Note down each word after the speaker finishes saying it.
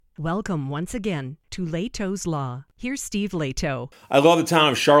Welcome once again to Lehto's Law. Here's Steve Lehto. I love the town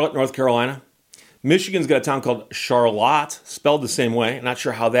of Charlotte, North Carolina. Michigan's got a town called Charlotte, spelled the same way. I'm not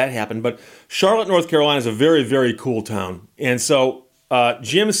sure how that happened, but Charlotte, North Carolina is a very, very cool town. And so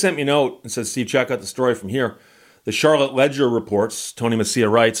Jim sent me a note and said, Steve, check out the story from here. The Charlotte Ledger reports, Tony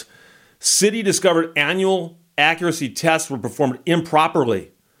Messia writes, city discovered annual accuracy tests were performed improperly.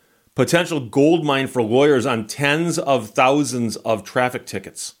 Potential gold mine for lawyers on tens of thousands of traffic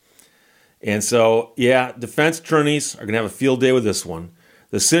tickets. And so, defense attorneys are going to have a field day with this one.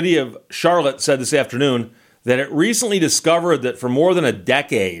 The city of Charlotte said this afternoon that it recently discovered that for more than a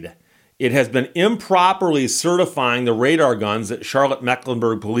decade, it has been improperly certifying the radar guns that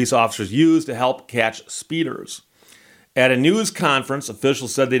Charlotte-Mecklenburg police officers use to help catch speeders. At a news conference,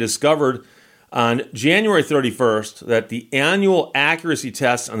 officials said they discovered on January 31st that the annual accuracy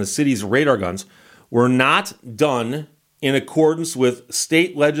tests on the city's radar guns were not done in accordance with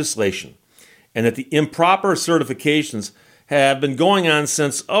state legislation, and that the improper certifications have been going on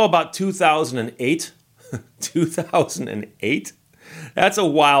since, about 2008. 2008? That's a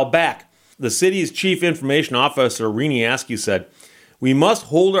while back. The city's chief information officer, Rini Askew, said, "We must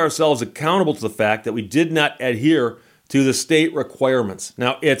hold ourselves accountable to the fact that we did not adhere to the state requirements."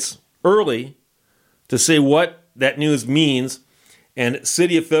 Now, it's early to say what that news means, and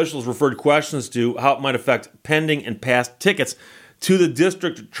city officials referred questions to how it might affect pending and past tickets to the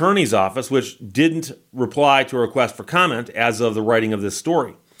district attorney's office, which didn't reply to a request for comment as of the writing of this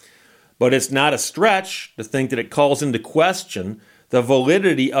story. But it's not a stretch to think that it calls into question the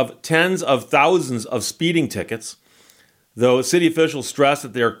validity of tens of thousands of speeding tickets, though city officials stress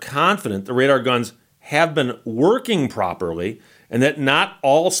that they are confident the radar guns have been working properly and that not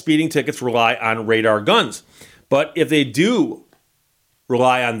all speeding tickets rely on radar guns. But if they do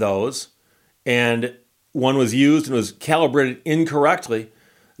rely on those and one was used and was calibrated incorrectly,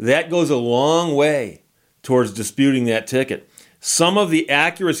 that goes a long way towards disputing that ticket. Some of the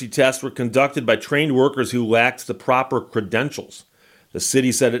accuracy tests were conducted by trained workers who lacked the proper credentials. The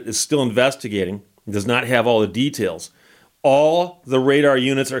city said it is still investigating and does not have all the details. All the radar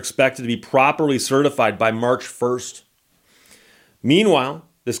units are expected to be properly certified by March 1st. Meanwhile,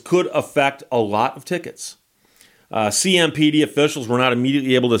 this could affect a lot of tickets. CMPD officials were not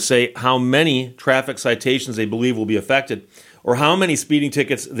immediately able to say how many traffic citations they believe will be affected or how many speeding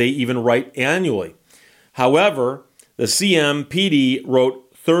tickets they even write annually. However, the CMPD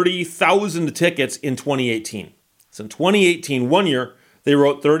wrote 30,000 tickets in 2018. So in 2018, 1 year, they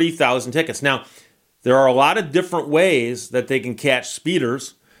wrote 30,000 tickets. Now, there are a lot of different ways that they can catch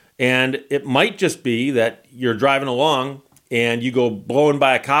speeders, and it might just be that you're driving along and you go blowing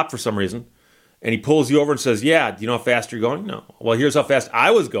by a cop for some reason, and he pulls you over and says, "Yeah, do you know how fast you're going?" "No." "Well, here's how fast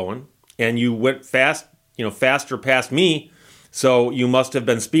I was going, and you went fast, faster past me, so you must have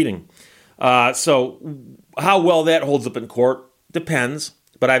been speeding." So how well that holds up in court depends,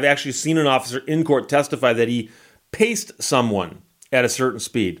 but I've actually seen an officer in court testify that he paced someone at a certain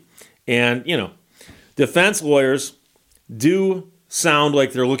speed. And, defense lawyers do sound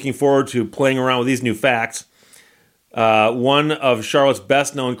like they're looking forward to playing around with these new facts. One of Charlotte's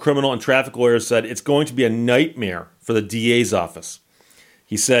best-known criminal and traffic lawyers said it's going to be a nightmare for the DA's office.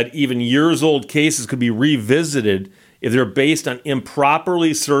 He said even years-old cases could be revisited if they're based on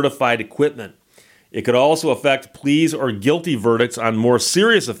improperly certified equipment. It could also affect pleas or guilty verdicts on more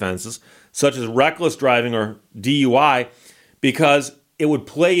serious offenses, such as reckless driving or DUI, because it would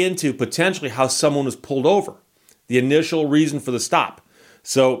play into potentially how someone was pulled over, the initial reason for the stop.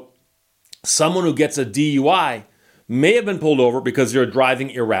 So someone who gets a DUI may have been pulled over because they're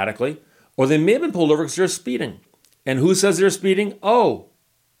driving erratically, or they may have been pulled over because they're speeding. And who says they're speeding? Oh,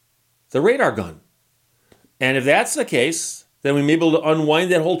 the radar gun. And if that's the case, then we may be able to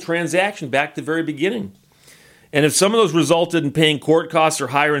unwind that whole transaction back to the very beginning. And if some of those resulted in paying court costs or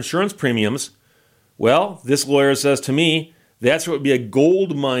higher insurance premiums, well, this lawyer says to me, that's what would be a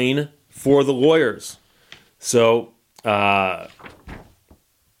gold mine for the lawyers. So,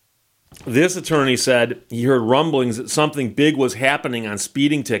 this attorney said he heard rumblings that something big was happening on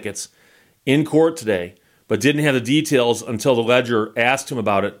speeding tickets in court today, but didn't have the details until the Ledger asked him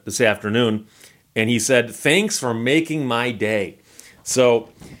about it this afternoon. And he said, "Thanks for making my day." So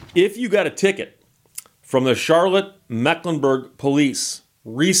if you got a ticket from the Charlotte-Mecklenburg police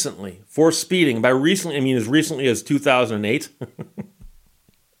recently for speeding, by recently I mean as recently as 2008,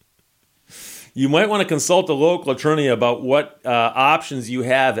 you might want to consult a local attorney about what options you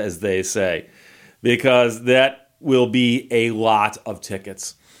have, as they say, because that will be a lot of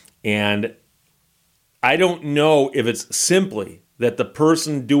tickets. And I don't know if it's simply that the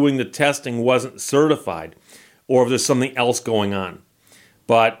person doing the testing wasn't certified or if there's something else going on.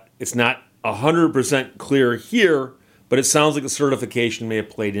 But It's not 100% clear here, but it sounds like the certification may have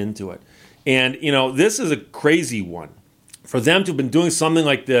played into it. And, this is a crazy one. For them to have been doing something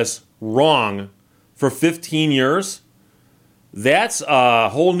like this wrong for 15 years, that's a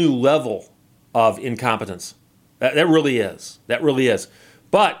whole new level of incompetence. That really is. That really is.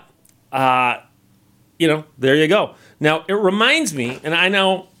 But, there you go. Now, it reminds me, and I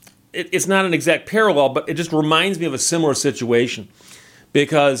know it's not an exact parallel, but it just reminds me of a similar situation.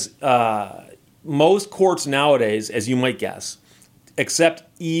 Because most courts nowadays, as you might guess, accept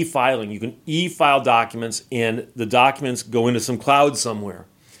e-filing. You can e-file documents, and the documents go into some cloud somewhere.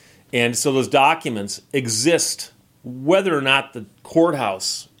 And so those documents exist, whether or not the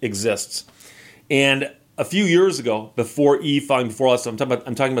courthouse exists. And a few years ago, before e-filing, before all that stuff,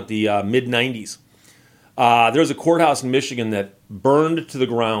 I'm talking about the mid-'90s, there was a courthouse in Michigan that burned to the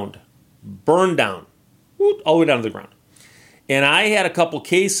ground, burned down, all the way down to the ground. And I had a couple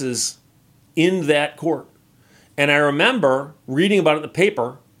cases in that court. And I remember reading about it in the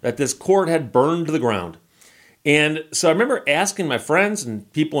paper that this court had burned to the ground. And so I remember asking my friends and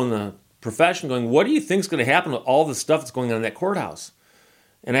people in the profession going, what do you think is going to happen with all the stuff that's going on in that courthouse?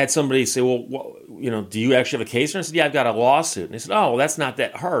 And I had somebody say, well, do you actually have a case? And I said, yeah, I've got a lawsuit. And they said, oh, well, that's not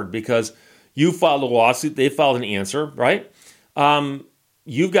that hard because you filed a lawsuit, they filed an answer, right?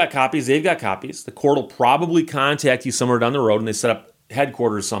 You've got copies, they've got copies. The court will probably contact you somewhere down the road, and they set up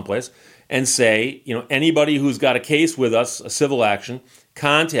headquarters someplace and say, anybody who's got a case with us, a civil action,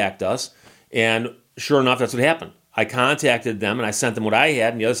 contact us. And sure enough, that's what happened. I contacted them, and I sent them what I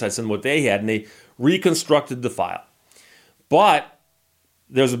had, and the other side sent them what they had, and they reconstructed the file. But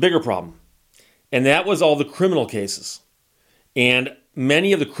there's a bigger problem, and that was all the criminal cases. And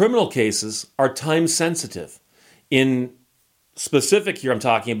many of the criminal cases are time sensitive. In specific here, I'm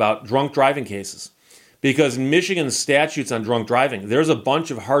talking about drunk driving cases. Because in Michigan's statutes on drunk driving, there's a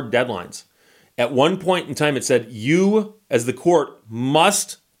bunch of hard deadlines. At one point in time, it said, you, as the court,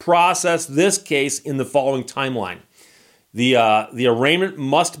 must process this case in the following timeline. The arraignment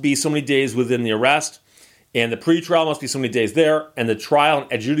must be so many days within the arrest, and the pretrial must be so many days there, and the trial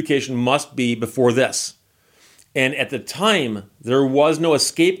and adjudication must be before this. And at the time, there was no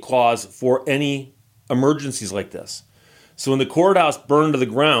escape clause for any emergencies like this. So when the courthouse burned to the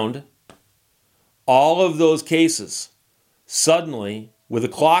ground, all of those cases, suddenly, with the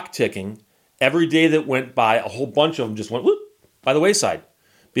clock ticking, every day that went by, a whole bunch of them just went whoop, by the wayside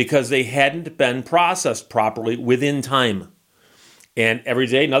because they hadn't been processed properly within time. And every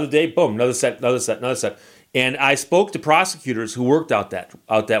day, another day, boom, another set. And I spoke to prosecutors who worked out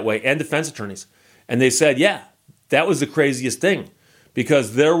that way and defense attorneys. And they said, yeah, that was the craziest thing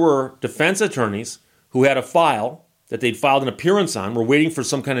because there were defense attorneys who had a file that they'd filed an appearance on, were waiting for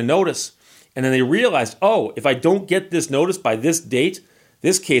some kind of notice. And then they realized, oh, if I don't get this notice by this date,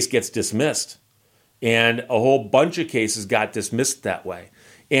 this case gets dismissed. And a whole bunch of cases got dismissed that way.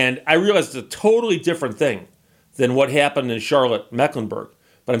 And I realized it's a totally different thing than what happened in Charlotte, Mecklenburg.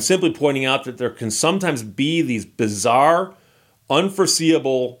 But I'm simply pointing out that there can sometimes be these bizarre,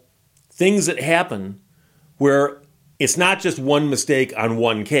 unforeseeable things that happen where it's not just one mistake on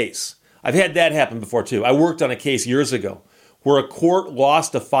one case. I've had that happen before too. I worked on a case years ago where a court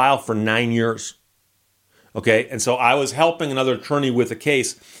lost a file for 9 years. Okay, and so I was helping another attorney with a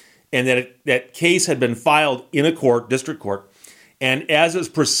case, and that case had been filed in a court, district court, and as it was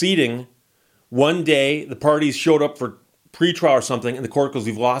proceeding, one day the parties showed up for pretrial or something, and the court goes,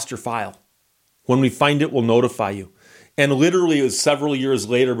 we've lost your file. When we find it, we'll notify you. And literally it was several years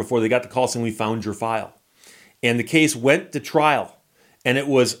later before they got the call saying we found your file. And the case went to trial, and it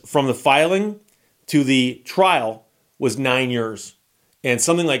was from the filing to the trial was 9 years. And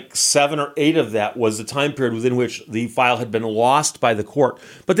something like 7 or 8 of that was the time period within which the file had been lost by the court.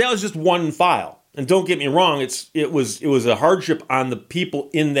 But that was just one file. And don't get me wrong, it was a hardship on the people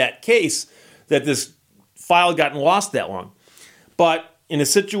in that case that this file had gotten lost that long. But in a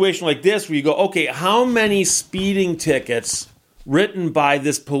situation like this where you go, okay, how many speeding tickets written by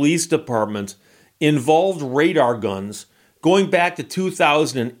this police department involved radar guns going back to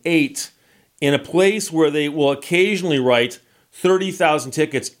 2008 in a place where they will occasionally write 30,000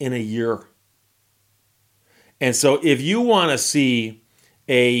 tickets in a year? And so if you want to see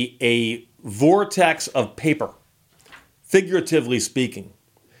a vortex of paper, figuratively speaking,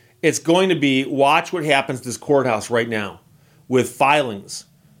 it's going to be watch what happens to this courthouse right now with filings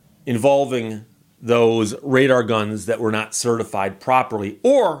involving those radar guns that were not certified properly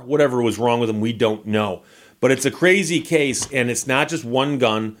or whatever was wrong with them, we don't know. But it's a crazy case, and it's not just one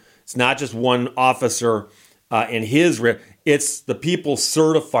gun, it's not just one officer and it's the people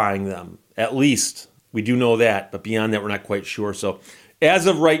certifying them, at least. We do know that, but beyond that, we're not quite sure. So As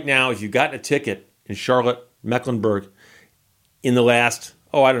of right now, if you've gotten a ticket in Charlotte, Mecklenburg, in the last,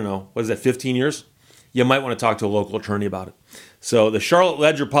 15 years, you might want to talk to a local attorney about it. So the Charlotte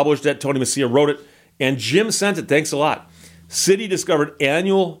Ledger published it, Tony Messia wrote it, and Jim sent it. Thanks a lot. City discovered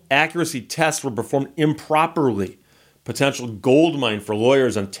annual accuracy tests were performed improperly. Potential gold mine for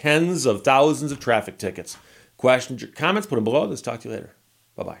lawyers on tens of thousands of traffic tickets. Questions or comments, put them below. Let's talk to you later.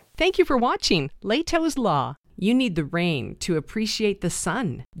 Bye-bye. Thank you for watching Lehto's Law. You need the rain to appreciate the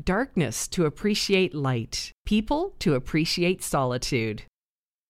sun, darkness to appreciate light, people to appreciate solitude.